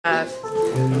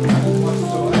Whatsoever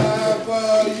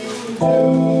you do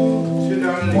to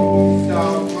the least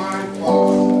of my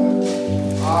fathers,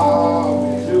 I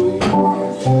will do.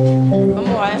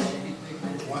 Come on.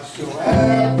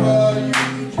 Whatsoever you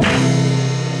do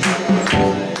to the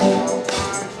least of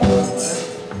my fathers,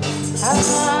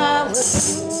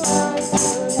 I will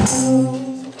do.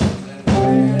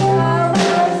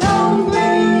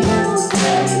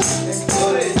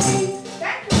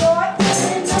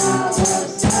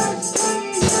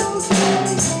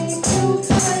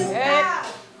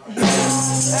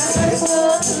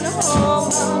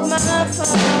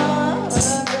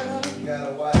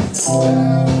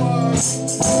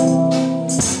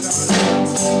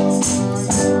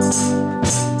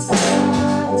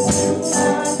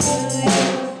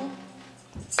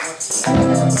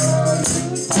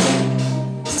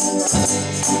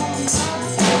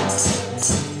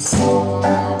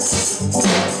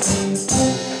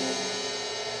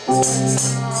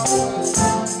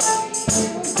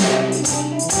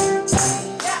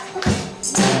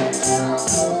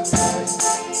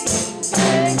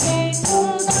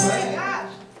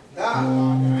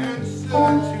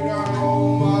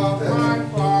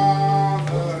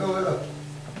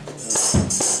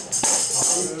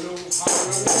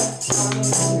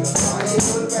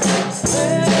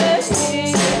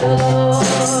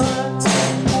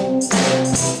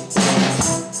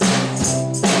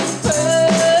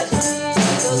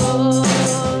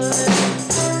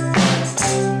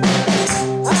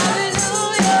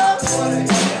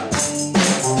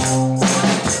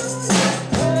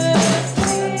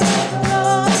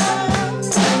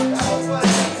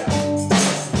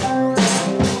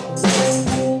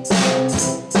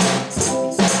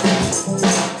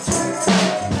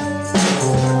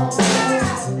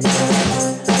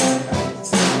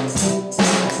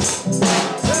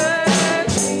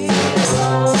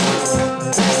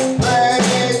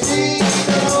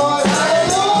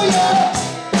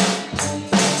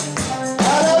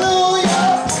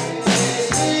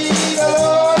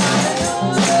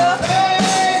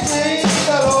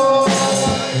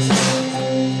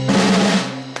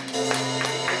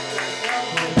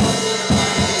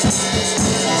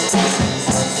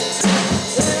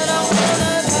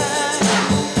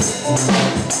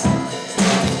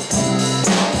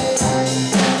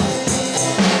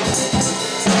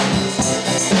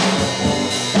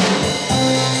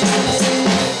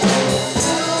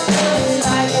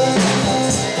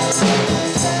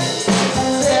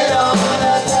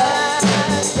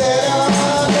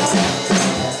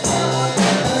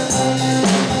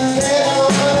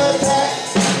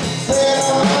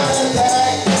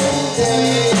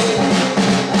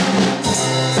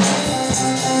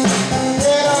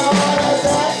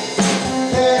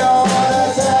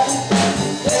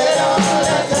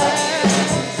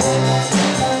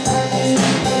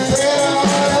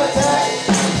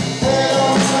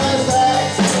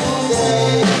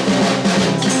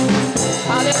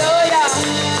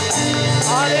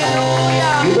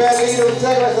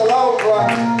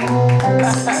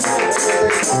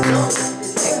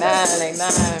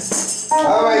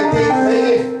 all right, Deacon,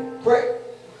 make it quick.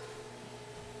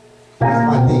 That's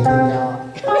my deacon, y'all.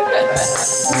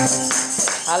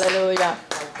 Hallelujah.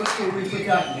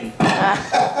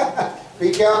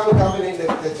 Be careful coming in. The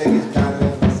thing is kind of.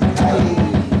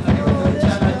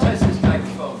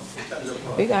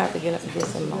 We gotta have to get up and get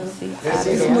some more seats.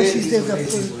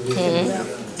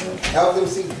 Help them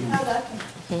see.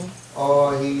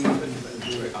 Or he.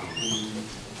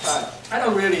 I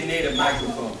don't really need a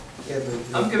microphone.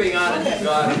 I'm giving honor to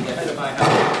God in the head of my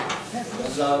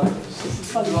house. Love,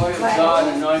 glory of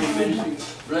God, anointing ministry,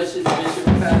 blessed Bishop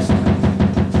Pastor.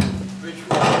 Rich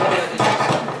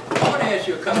I want to ask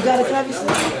you a couple of questions. I'm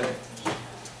not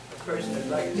a person that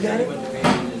likes anyone to be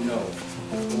able to know.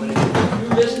 When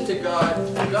you listen to God,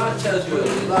 God tells you a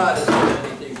lot of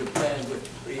many things, the plans what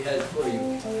He has for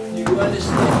you. Do you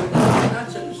understand?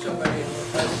 Not somebody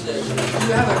else says.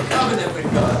 You have a covenant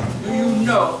with God. Do you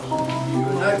know?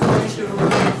 You're not going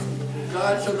to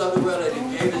God so loved the world that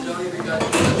He gave His only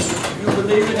begotten Son. You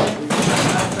believe in Him, you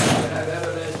have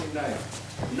everlasting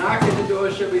life. Knock at the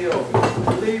door shall be open.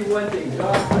 Believe one thing,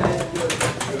 God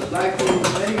plans your life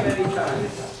over many, many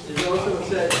times. It's also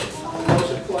said,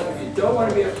 most important, if you don't want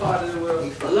to be a part of the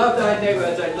world, love thy neighbor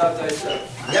as I love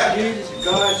thyself. Yep. Jesus,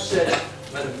 God said,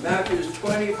 but Matthew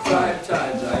 25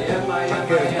 times, I am, I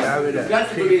am, I am. You've got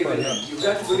to believe in Him. You've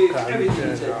got to believe everything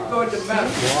He said. You go into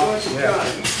Matthew, you go into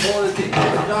John, all the things.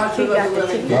 God so loved the world.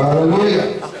 Hallelujah.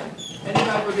 And if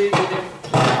I believe in Him,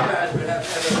 past would have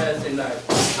everlasting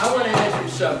life. I want to ask you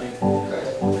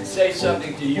something. Say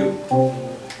something to you.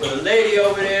 For the lady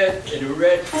over there in the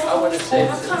red, I want to say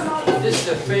this is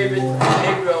the favorite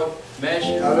Negro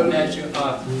national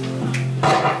art.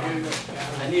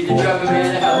 I need the drummer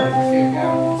man to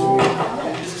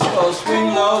help. This is called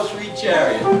Swing Low, Sweet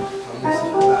Chariot.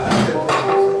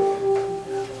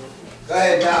 Go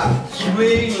ahead, Doc.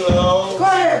 Swing low, Go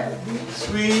ahead.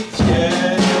 sweet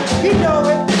chariot. You know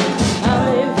it.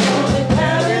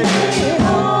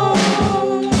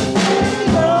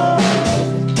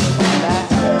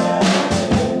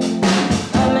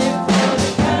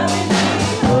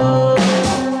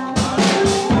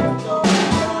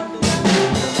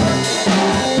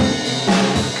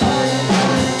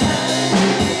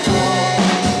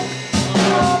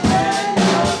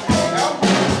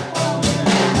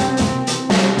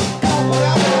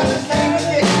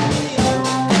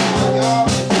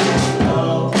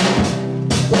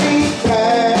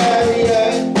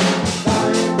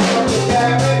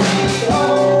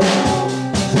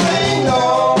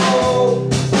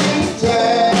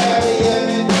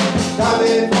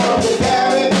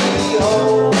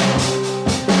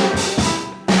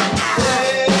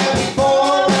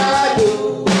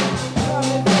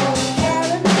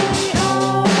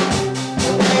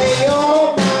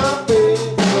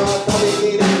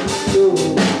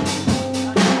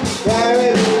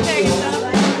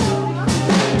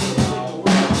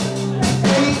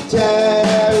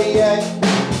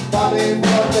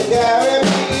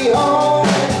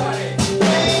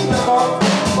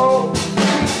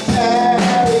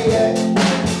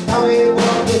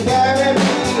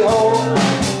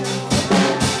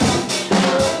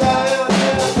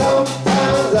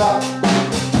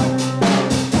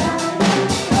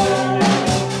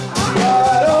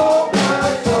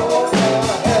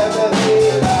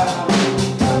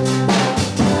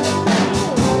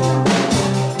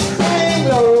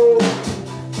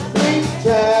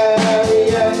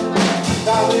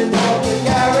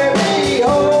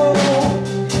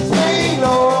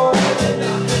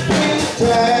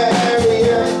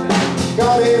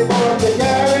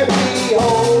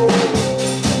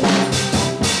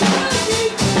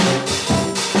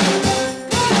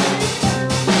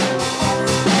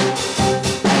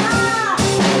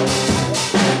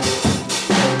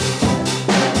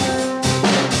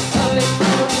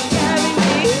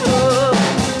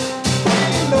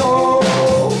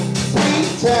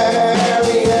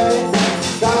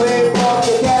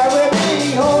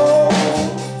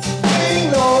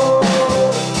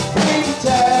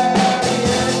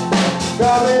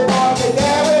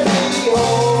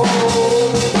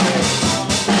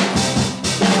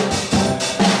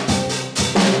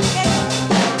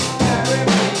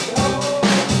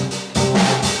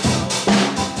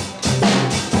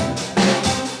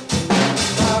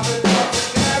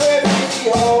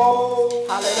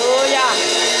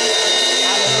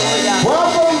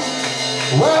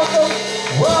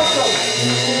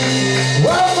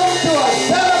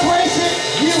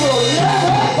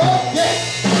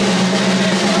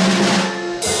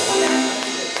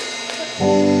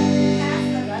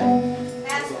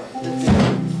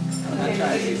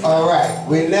 All right,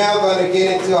 we're now going to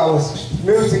get into our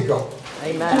musical.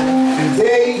 Amen.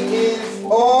 Today is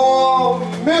all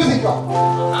musical.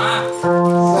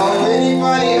 So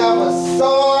anybody have a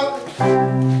song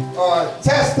or a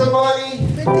testimony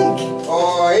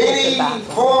or any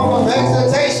form of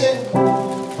exhortation,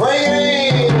 bring it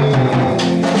in.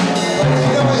 But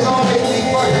you know it's always be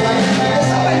working like that.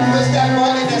 Somebody push that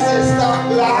button that says stop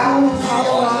loud.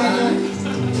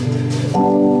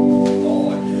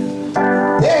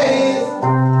 There it is.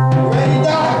 Ready,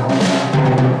 Doc?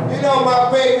 You know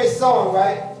my favorite song,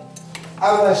 right?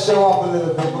 I'm going to show off a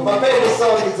little bit, but my favorite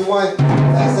song is the one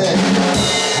that says,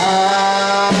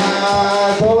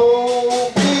 I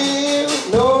don't feel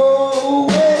no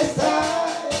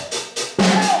side.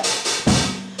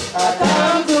 I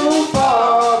come too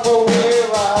far from where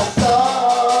I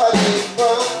started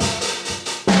from.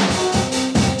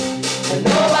 And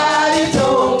nobody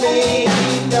told me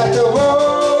that the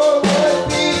road would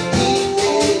be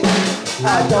easy. I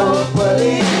don't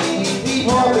believe he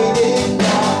brought me this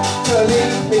far to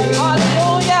leave me.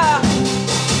 Hallelujah.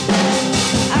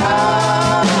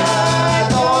 I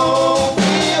don't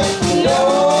feel no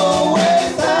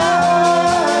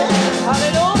side.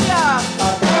 Hallelujah. I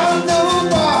come too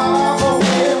far from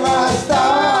where I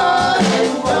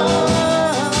started from.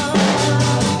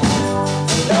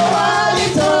 Nobody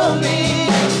told me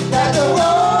that the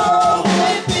road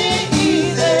would be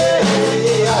easy.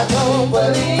 I don't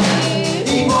believe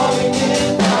he brought me this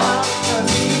far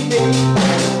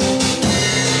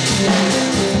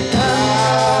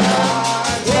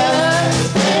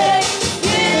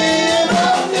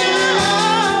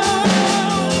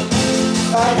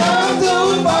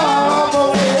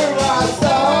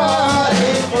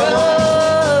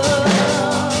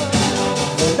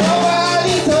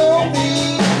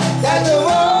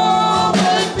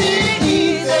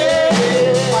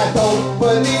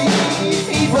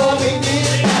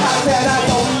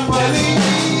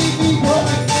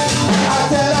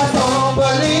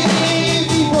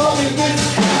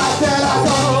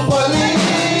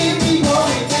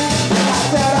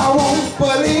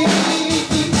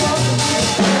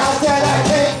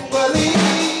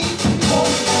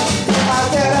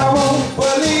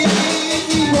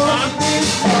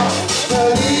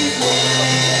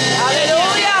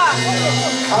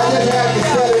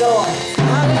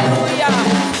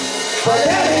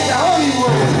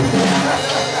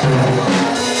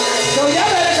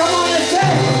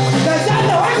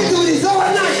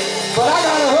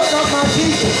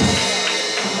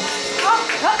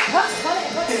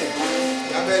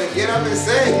Get up and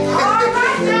sing. All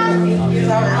right now.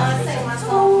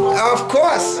 Of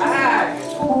course. All right.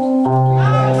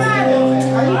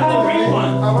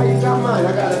 How about you got mine?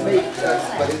 I got a bake,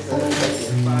 but it's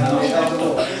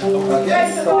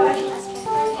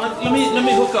Let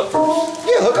me hook up first.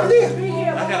 yeah, hook up there. I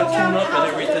gotta tune up and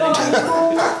everything.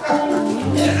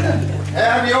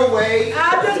 Have your way.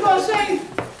 I'm just gonna sing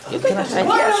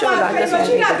one of my favorite. But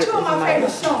she got two of my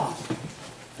favorite songs.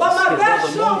 But my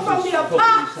best song from the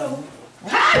Apostle.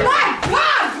 Hey, my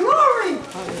God, glory,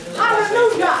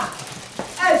 hallelujah.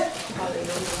 As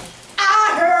I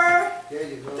heard the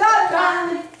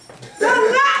lightning,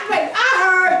 I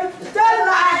heard the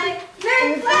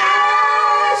lightning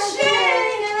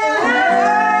flashing, and I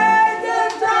heard the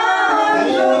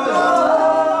thunder,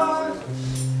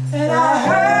 and I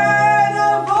heard a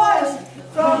voice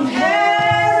from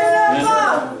heaven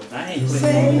above,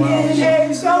 singing,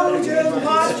 "Hey, soldiers,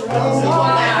 march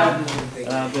on."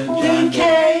 He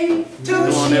came to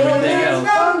shield us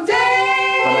from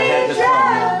danger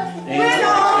when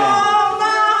all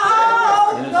my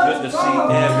hope And it's good to see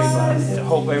everybody. I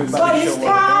hope but everybody His show up.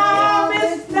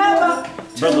 promise never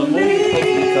to Brother Moon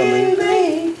leave coming. me,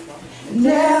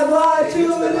 never to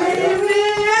leave me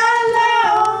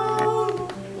alone.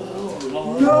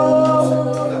 No,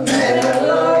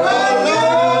 never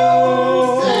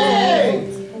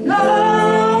alone. No,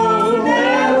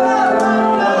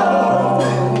 never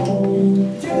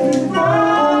alone. His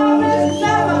promise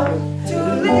never to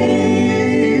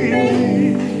leave me,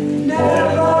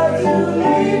 never to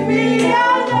leave me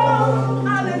alone.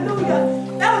 Hallelujah.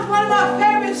 That was one of my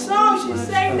favorite songs. She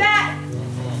sang that.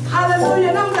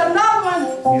 Hallelujah. That was another one.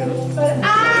 But I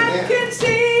can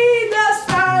see the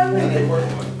sun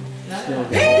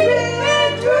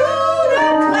peeping through the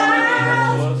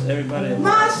clouds. Everybody.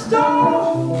 My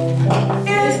storm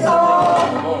is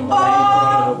all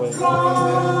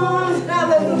gone.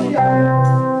 Hallelujah.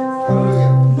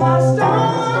 My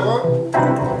storm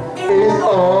is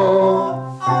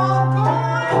all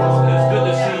gone. It's good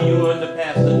to see you and the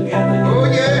pastor together. Oh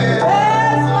yeah.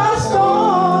 As my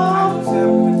storm is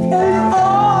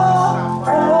all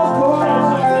gone.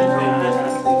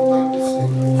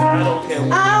 I don't care.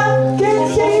 I can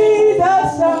see the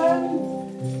sun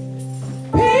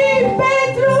peeping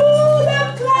through the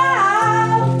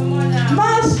clouds.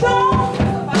 My storm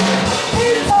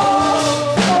is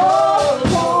all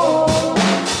gone.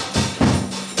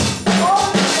 Oh,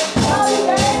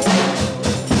 yeah.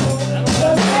 The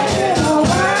making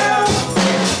around,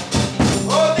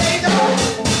 Oh, they don't.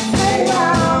 they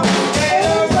round, they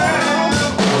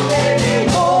round, they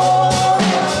go.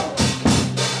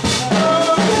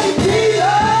 Oh,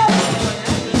 Jesus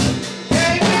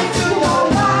came into my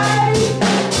life.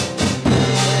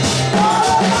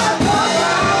 All of my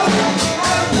troubles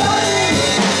have turned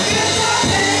into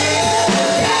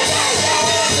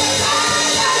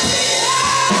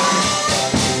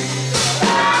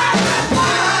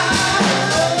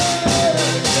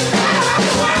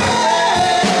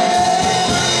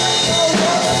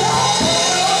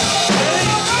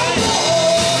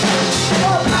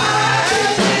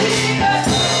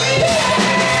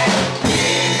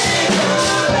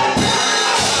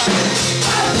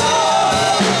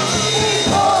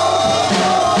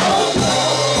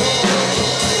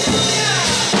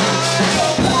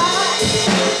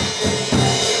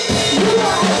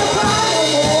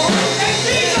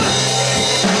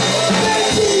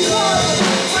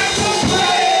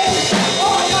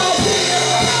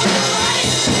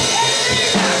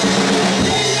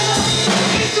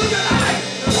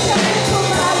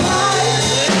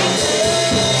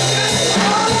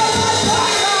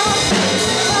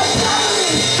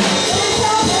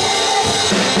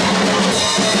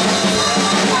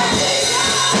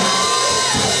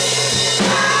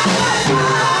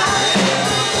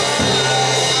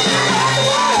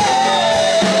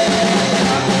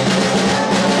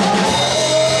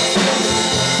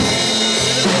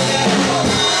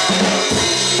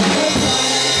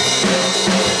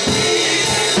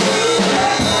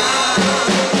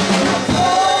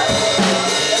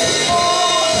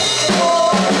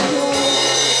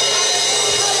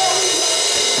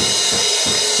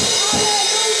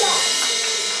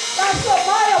That's what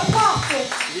my apostle,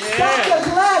 Dr.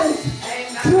 Gladys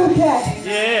Duquette.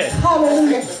 Yeah.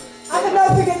 Hallelujah. I can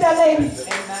never forget that lady.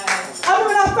 I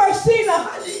remember when I first seen her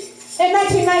in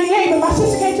 1998 when my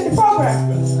sister came to the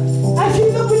program. And we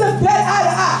looked dead eye to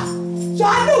eye. So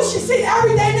I knew she seen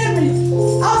everything in me.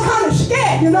 I was kind of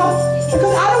scared, you know,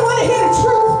 because I don't want to hear the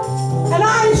truth. And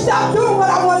I ain't stopped doing what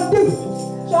I want to do.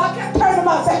 So I kept turning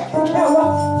my back.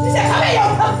 She said, "Come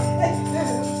here, come."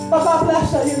 But God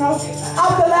bless her, you know. I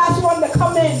was the last one to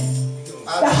come in.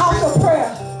 the house of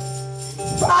prayer.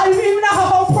 Even out her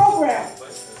whole program,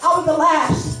 I was the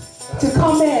last to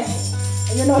come in.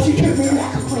 And you know, she treated me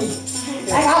like a queen.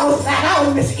 Like I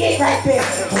was Miss It right there.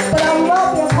 But I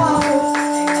love the apostle,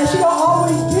 and she will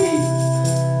always be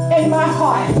in my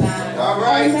heart. All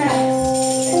right.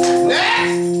 Amen.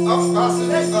 Next, Apostle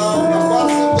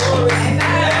Glory.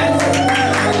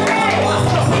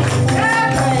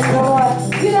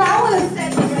 You know, I want to set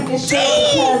the record straight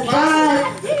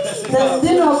because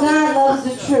God loves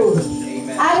the truth.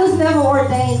 I was never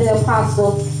ordained the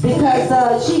apostle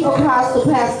because Chief Apostle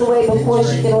passed away before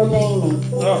she could ordain me.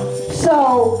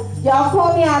 So y'all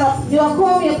call me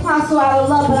apostle out of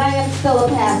love, but I am still a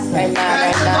pastor. Amen. I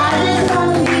just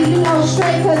want to be,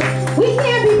 straight because we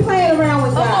can't be playing around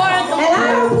with God. And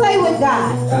I don't play with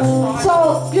God.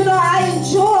 So, I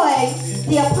enjoy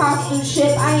the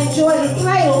apostleship. I enjoy the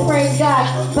title, praise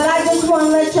God. But I just want to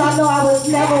let y'all know I was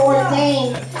never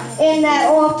ordained in that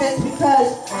office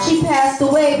because she passed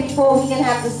away before we can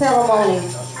have the ceremony.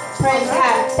 Praise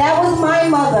God. That was my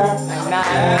mother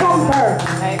from birth.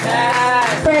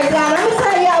 Praise God. I'm going to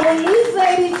tell y'all, when these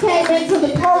ladies came into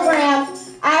the program,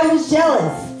 I was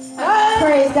jealous.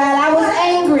 Praise God. I was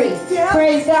angry.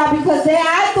 Praise God. Because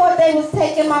I thought they was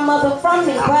taking my mother from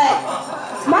me. But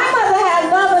my mother had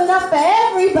love enough for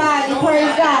everybody.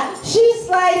 Praise God. She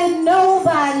slighted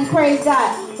nobody. Praise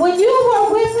God. When you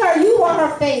were with her, you were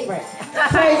her favorite.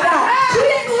 Praise God. She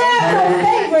didn't have no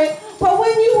favorite. But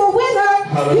when you were with her,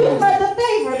 you were the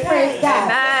favorite. Praise God.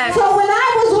 So when I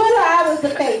was with her, I was the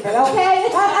favorite. Okay?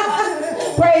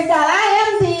 Praise God. I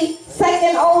am the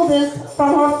second oldest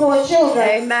from her 4 children.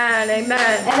 Amen. And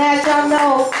as y'all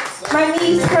know, my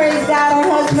niece, praise God, her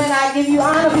husband, I give you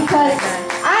honor because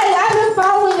I've been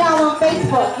following y'all on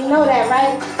Facebook. You know that,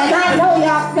 right? And I know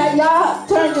y'all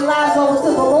turned your lives over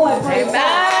to the Lord. Praise God.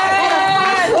 And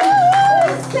Apostle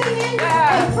is singing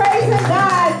and praising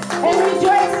God and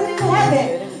rejoicing in heaven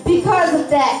because of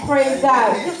that. Praise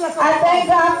God. I thank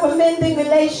God for mending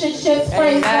relationships.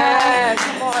 Praise God.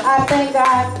 I thank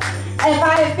God. If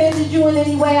I offended you in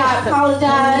any way, I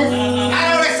apologize. I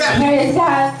don't accept it. Praise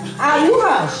God. You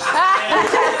hush.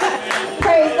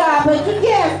 Praise God. But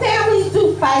families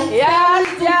do fight. Yes,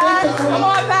 Families do yes. disagree. Come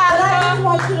on, But I just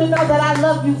want you to know that I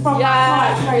love you from my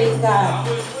heart. Praise God.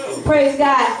 Praise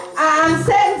God. I'm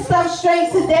setting stuff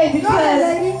straight today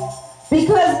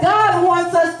because God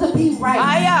wants us to be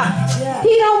right.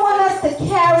 He don't want us to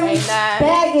carry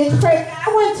baggage. Praise God. I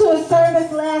went to a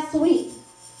service last week.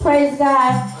 Praise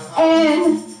God.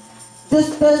 And the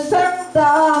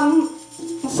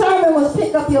sermon was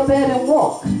pick up your bed and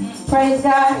walk. Praise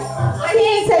God. He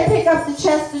ain't say pick up the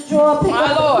chest of drawer, pick up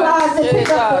the closet, pick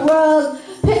up the rug,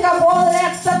 pick up all of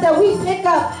that stuff that we pick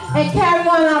up and carry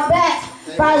on our backs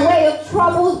by way of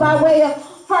troubles, by way of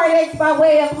heartaches, by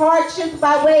way of hardships,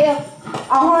 by way of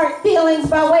hard feelings,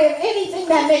 by way of anything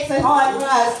that makes it hard for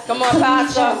us. Come on,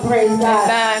 Pastor. Praise God.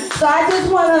 Amen. So I just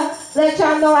want to let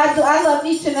y'all know I love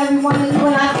each and every one of you,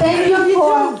 and I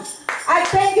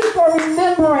thank you for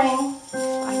remembering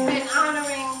and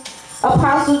honoring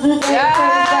Apostle Judy. Praise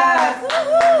God.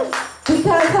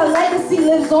 Because her legacy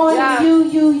lives on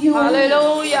in you.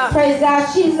 Hallelujah. Praise God.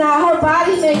 She's not, her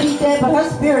body may be dead, but her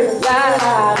spirit is still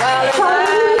alive.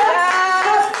 Hallelujah.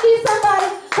 She's somebody,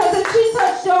 because if she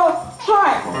touched your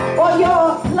heart or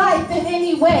your life in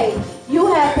any way, you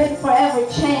have been forever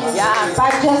changed by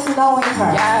just knowing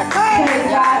her. Praise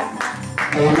God.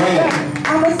 Amen.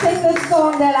 I'm going to sing this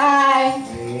song that I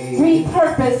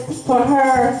repurposed for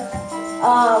her.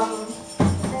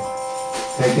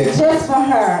 Just for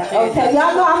her. Okay,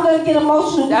 y'all know I'm going to get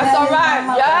emotional. That's all right.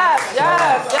 Yes.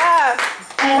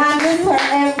 And I miss her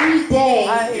every day.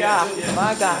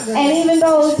 My God. And even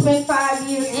though it's been 5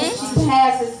 years since she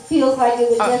passed, it feels like it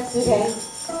was yesterday.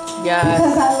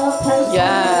 Because I loved her so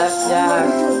Yes. I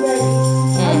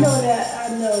know that.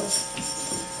 I know.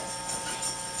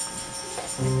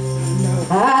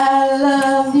 I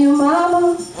love you,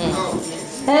 Mama,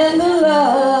 and the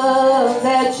love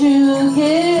that you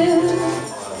give.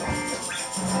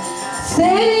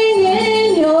 Sitting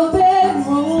in your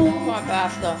bedroom, Come on,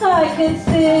 Pastor. I can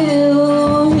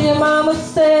still hear Mama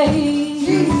say,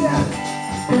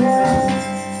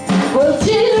 well,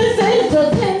 Jesus is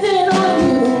dependent on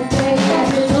you, baby,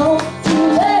 you know, to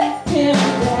let him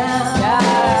down.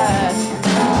 Yes.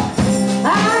 I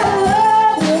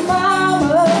love you,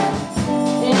 Mama,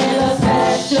 in a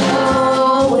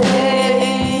special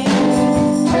way.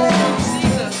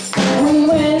 We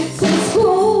went to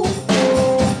school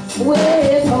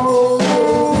with holes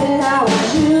in our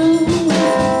shoes.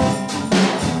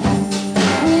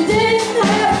 We didn't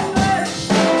have much,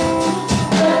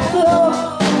 but the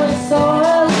Lord saw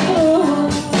us through.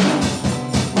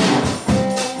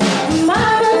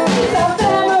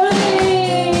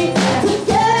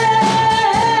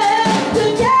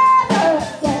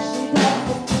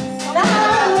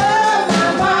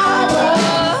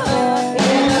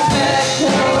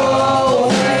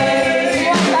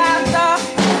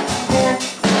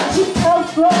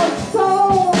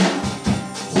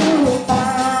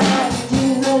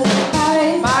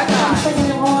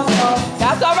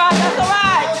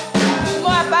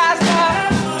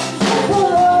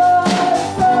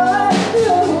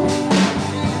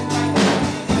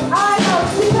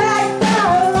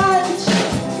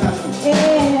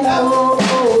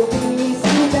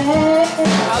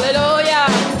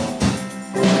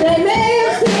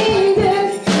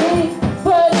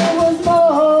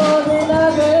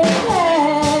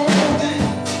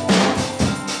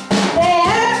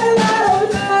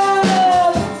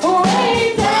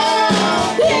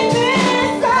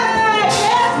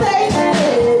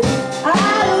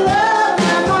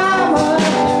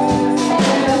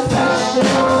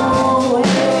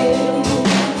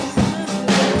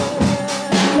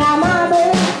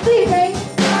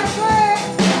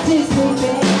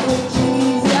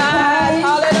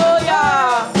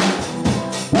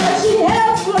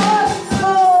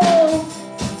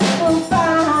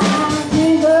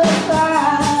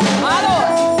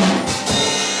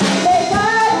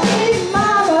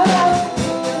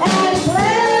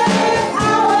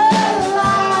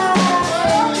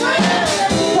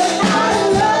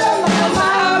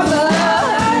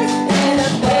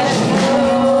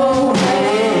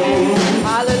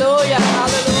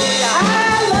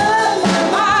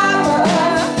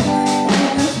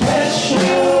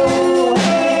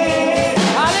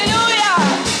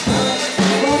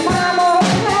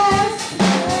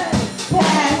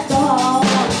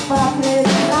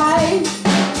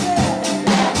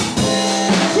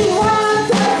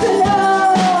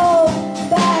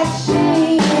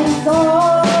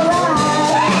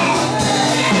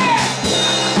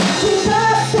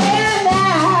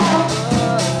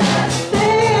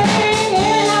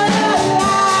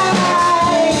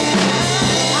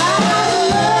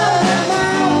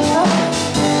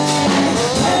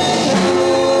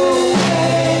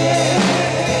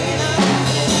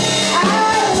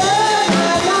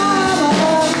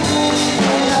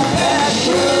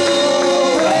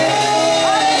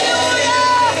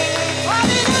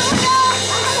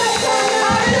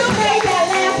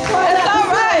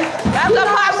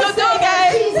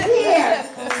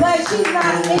 she's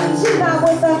not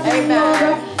with us any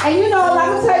longer. And you know, let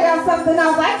me tell y'all something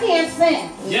else. I can't sing.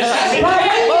 Yes, But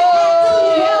when you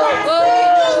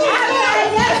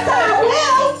yes, I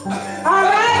will. All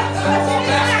right?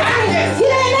 You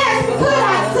didn't ask me, could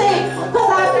I sing?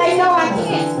 Because I say, no, I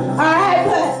can't. All right?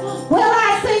 But will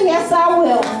I sing? Yes, I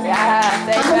will. Yes,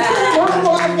 amen. One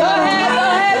more. Go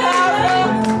ahead, Barbara.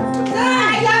 All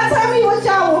right, y'all tell me what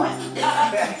y'all want.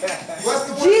 What's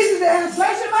the word? Jesus answer.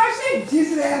 Mercy, mercy.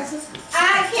 Jesus answer.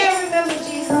 I can't remember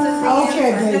Jesus' Okay,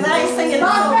 answer. Because I ain't singing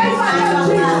My faith, my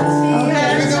Jesus.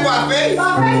 You do my faith? My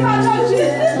faith, my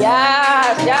Jesus.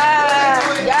 Yes, yes,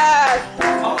 yes.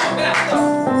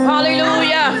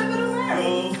 Hallelujah.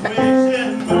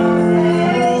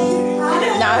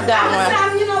 Not that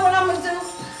one. You know what I'm going to do?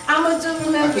 I'm going to do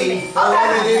Remember Me. Okay,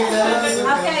 because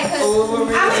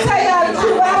I'm gonna tell y'all the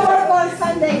truth. I work on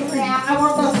Sundays now. I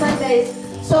work on Sundays,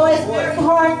 so it's very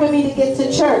hard for me to get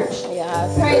to church.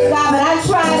 Yes. Praise God, but I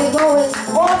try to go as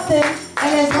often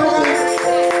and as much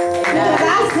because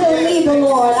I still need the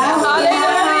Lord. I don't care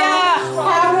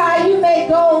how high you may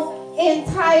go in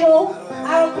title. I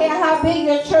don't care how big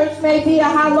your church may be or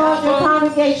how large your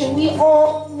congregation. We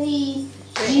all need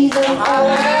Jesus.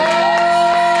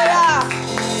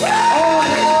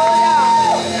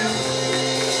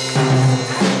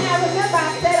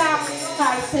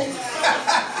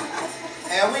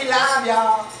 And we love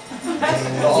y'all.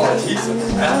 Lord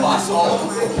Jesus, help my soul.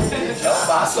 Help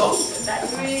my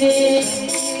soul.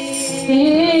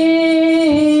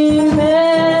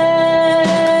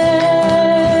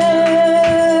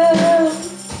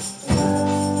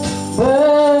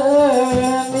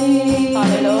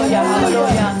 Hallelujah,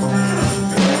 hallelujah.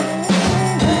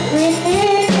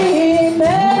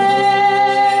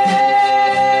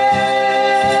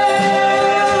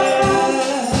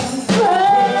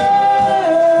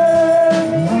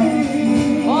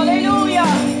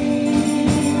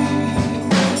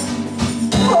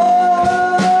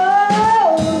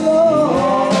 Oh,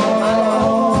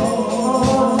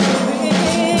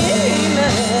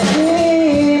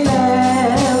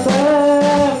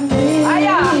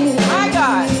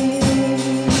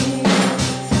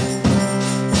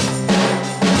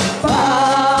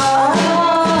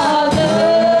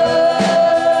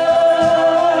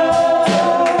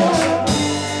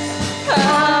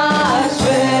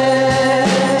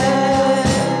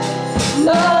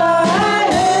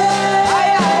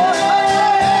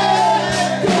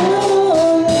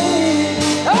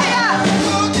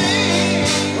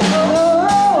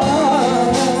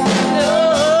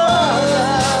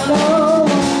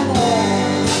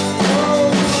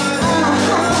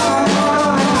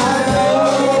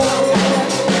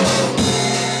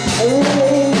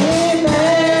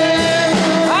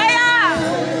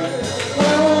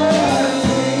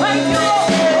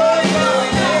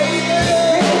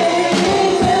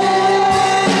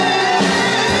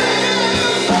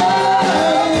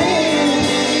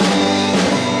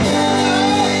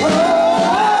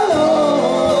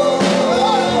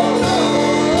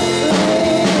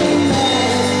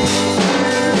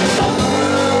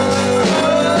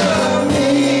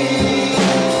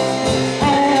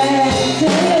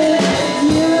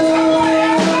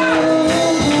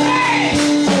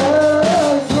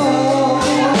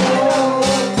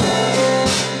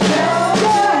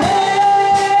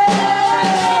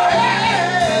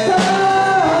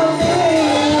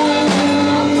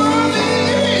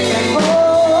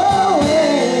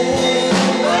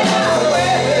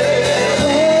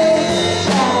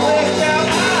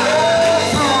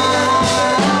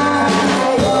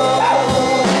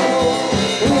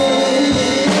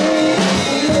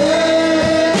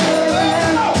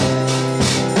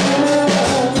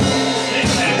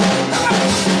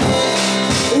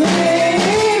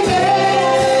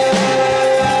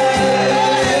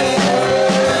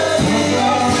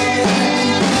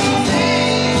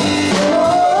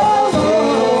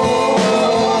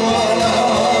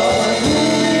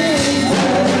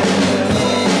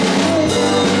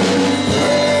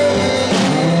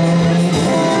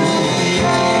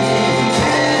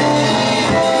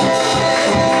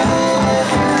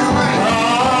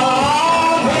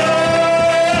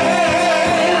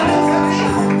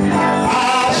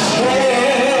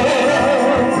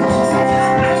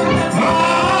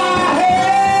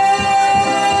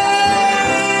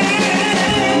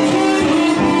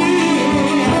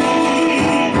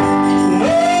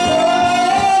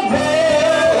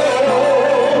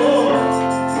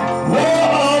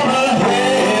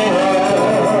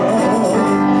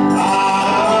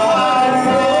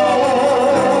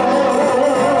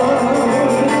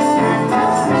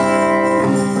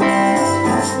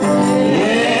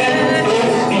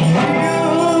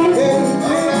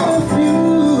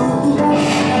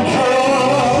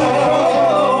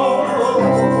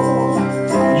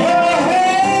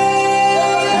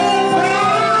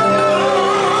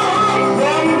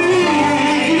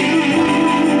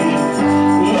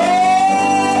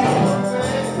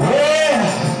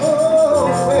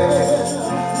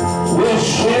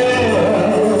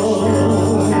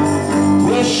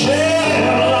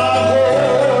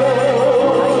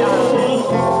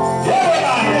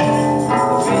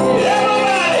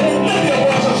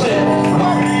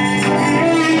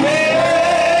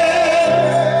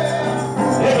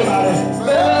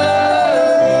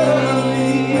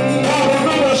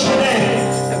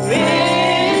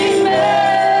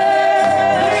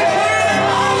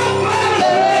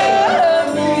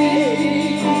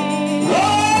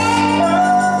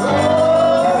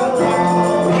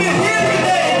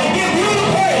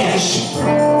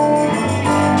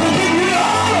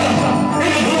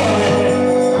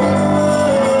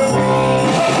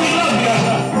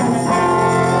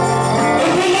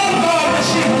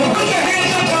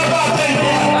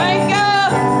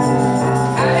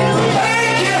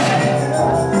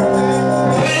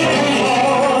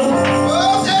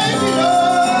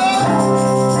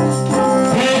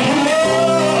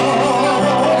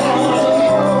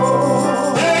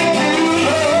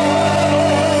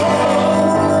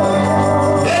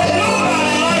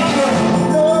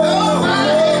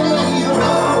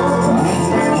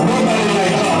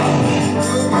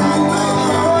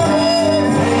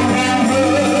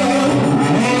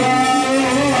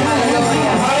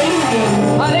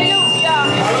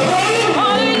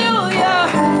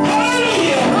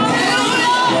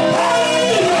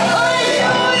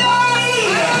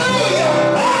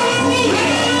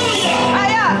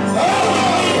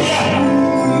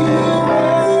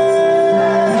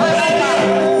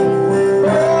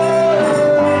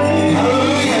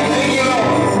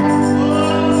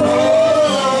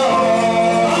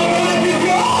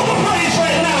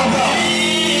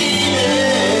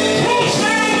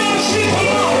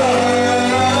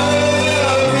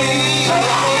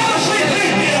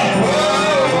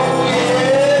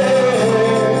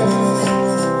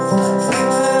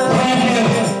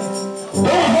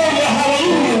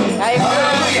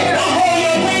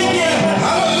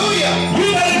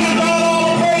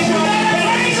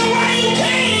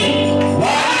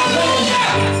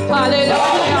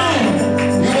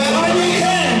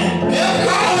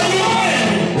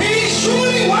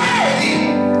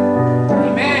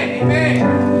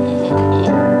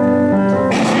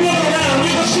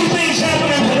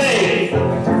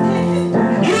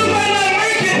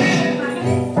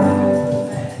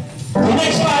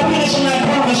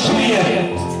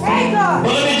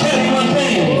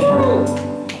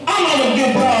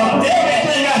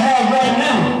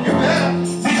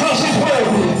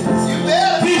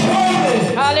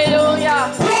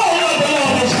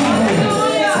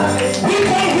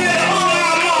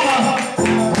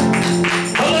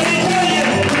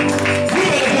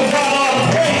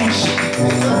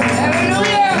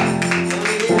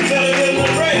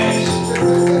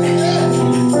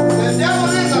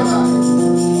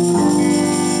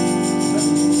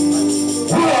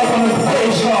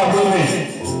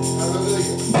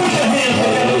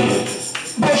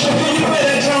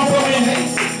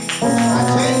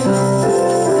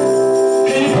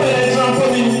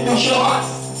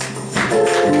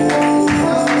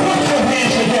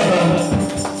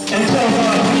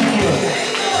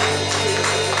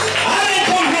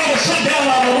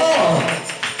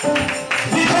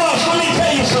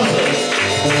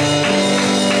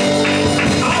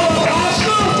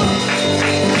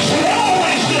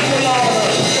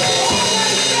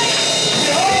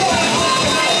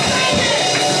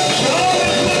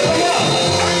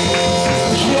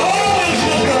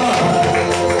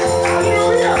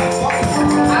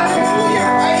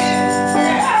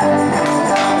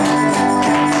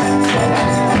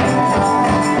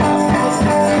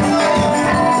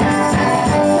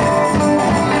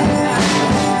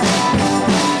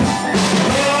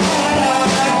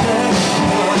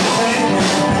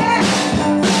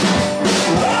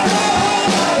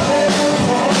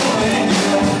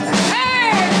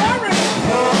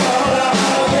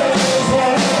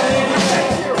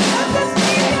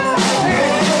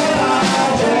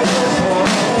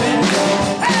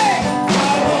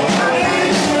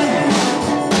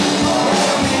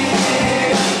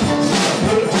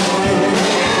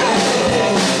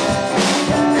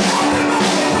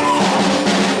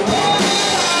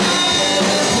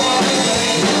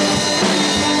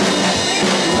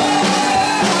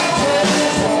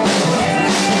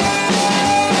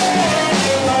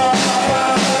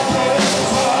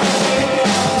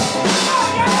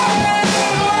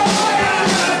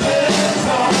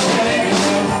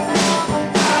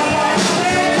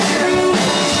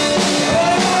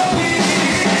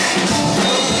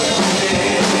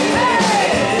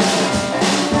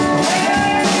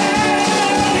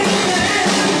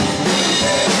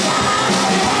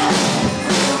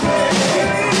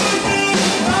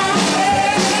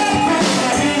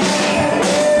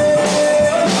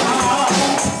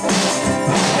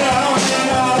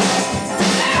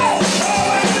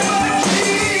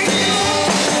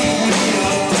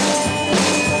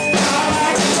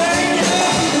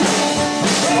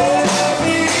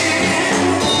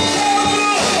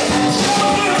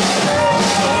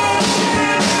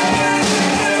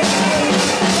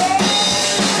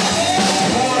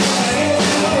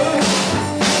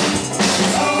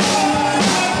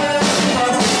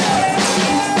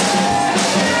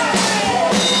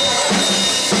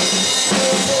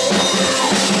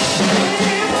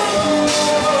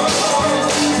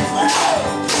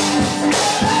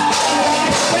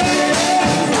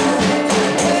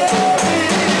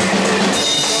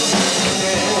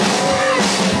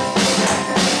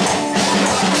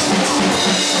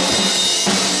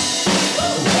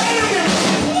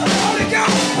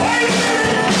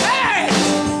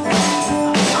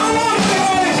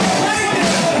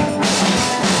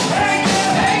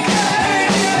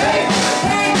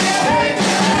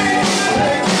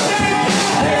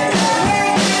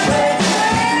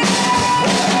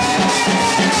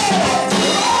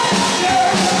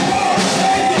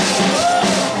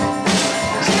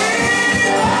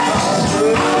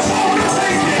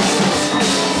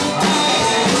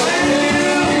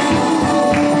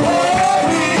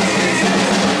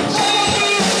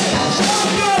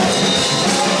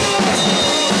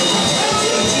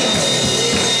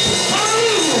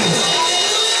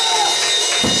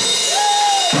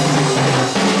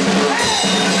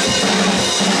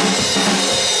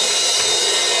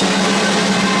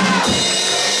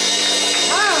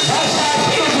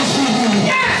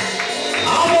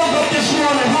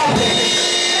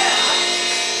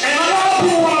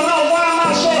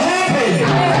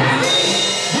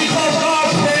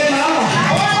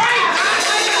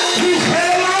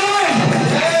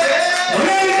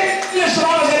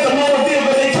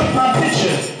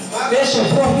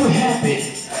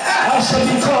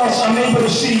 because I'm able to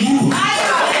see you. Because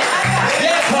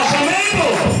I'm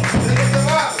able.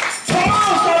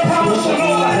 Tomorrow's not promised to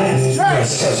nobody.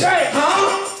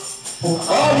 Huh?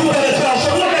 Oh, you better tell.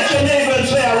 So look at your neighbor and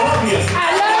say, I love you. I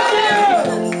love you.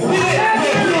 We're here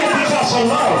because of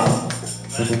love.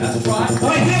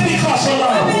 We're here because of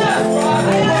love. We're here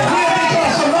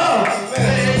because of love.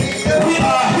 We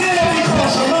are here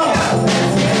because of love.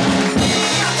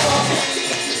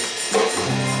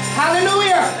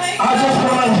 Hallelujah.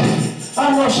 I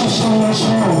know some song.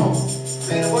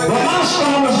 But my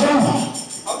storm is gone.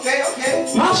 Okay.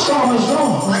 My storm is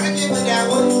gone. I can give you that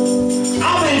one.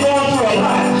 I've been going through a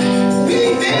lot.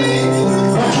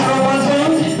 But you know one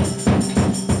thing?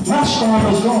 My storm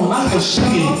is gone. I can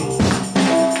see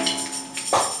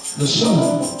the sun.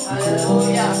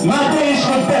 Hallelujah. My days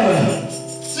were better.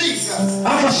 Jesus. I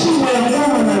can see where I'm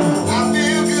going now. I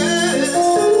feel good.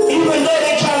 Even though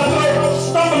they try to put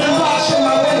stumbling blocks in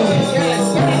my way.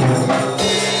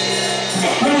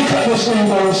 Let me cut this thing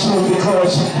down soon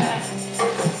because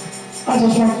I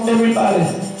just want everybody.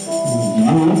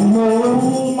 You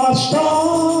know my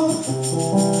star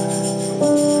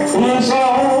is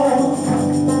all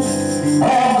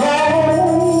gone.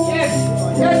 Yes,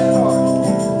 Lord.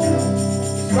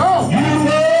 Go. You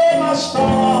know my star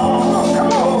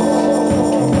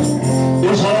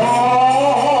is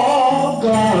all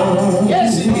gone.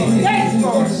 Yes,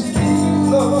 Lord.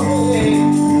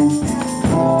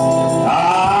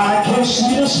 I can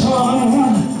see the sun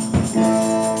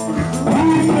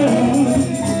peeping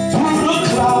through the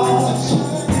clouds.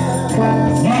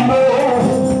 You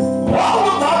know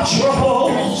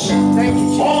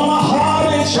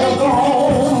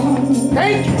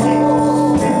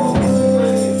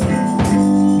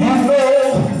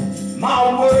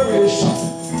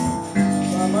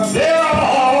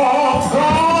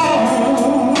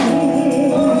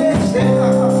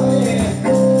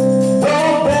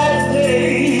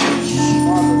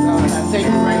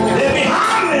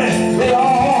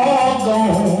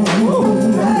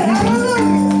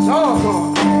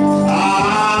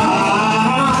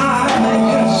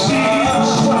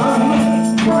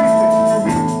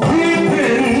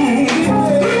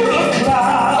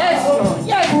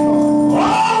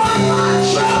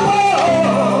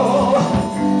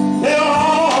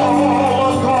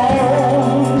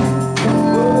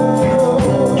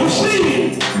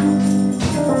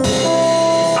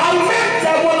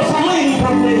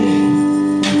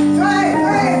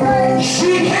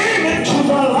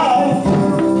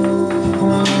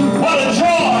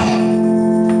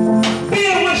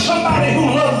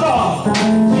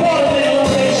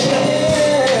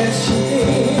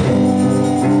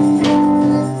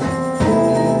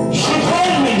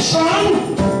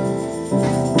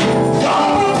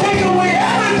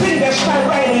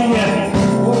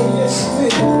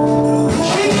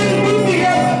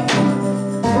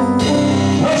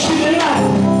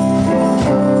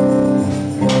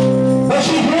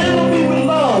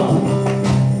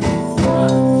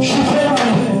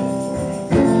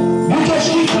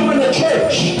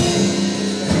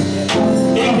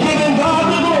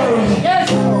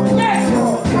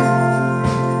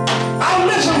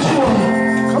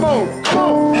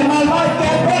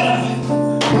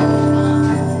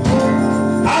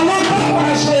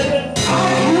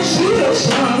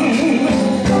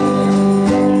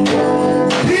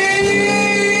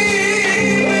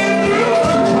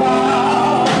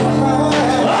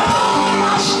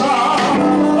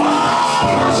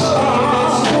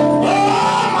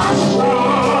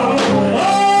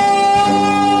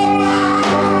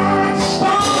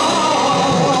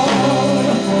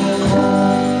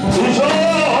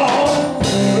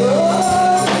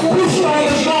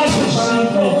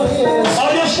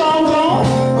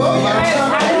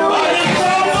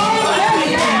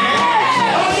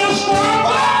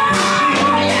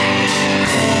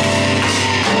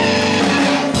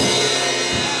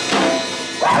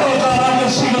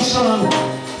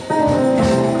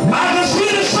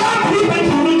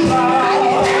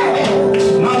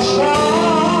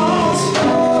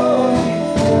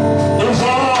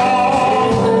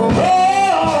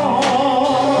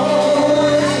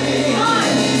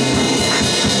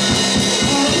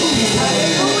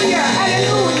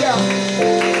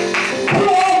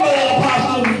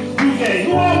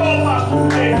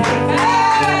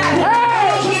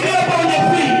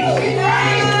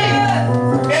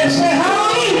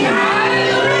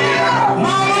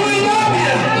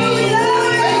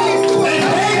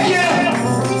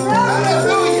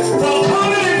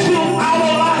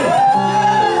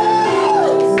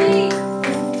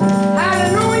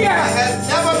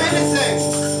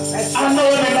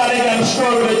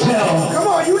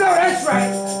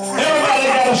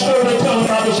story to tell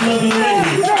about this lovely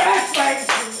lady.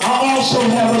 I also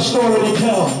have a story to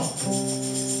tell.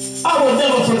 I will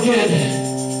never forget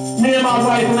me and my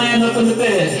wife laying up in the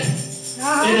bed,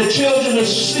 and the children are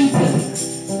sleeping.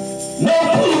 No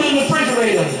food in the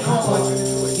refrigerator.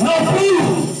 No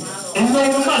food and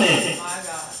no money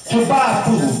to buy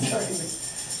food.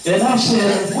 And I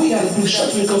said, we got to do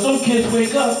something because those kids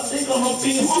wake up, they're going to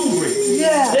be hungry.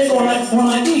 Yeah. They're going to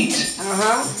want to eat.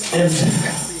 And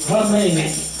her name,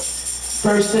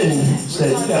 first thing,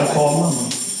 said, you got to call Mama.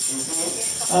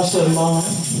 I said, Mom,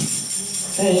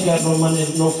 I ain't got no money,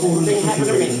 no food in the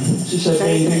refrigerator. She said,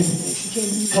 baby,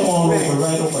 come on over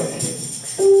right away.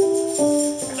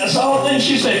 That's the whole thing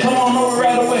she said, come on over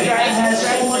right away. I had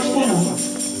so much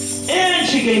food. And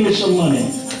she gave me some money.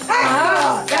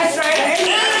 That's right.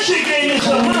 And she gave me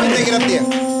some money. Take it up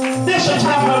there. This is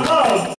how I love.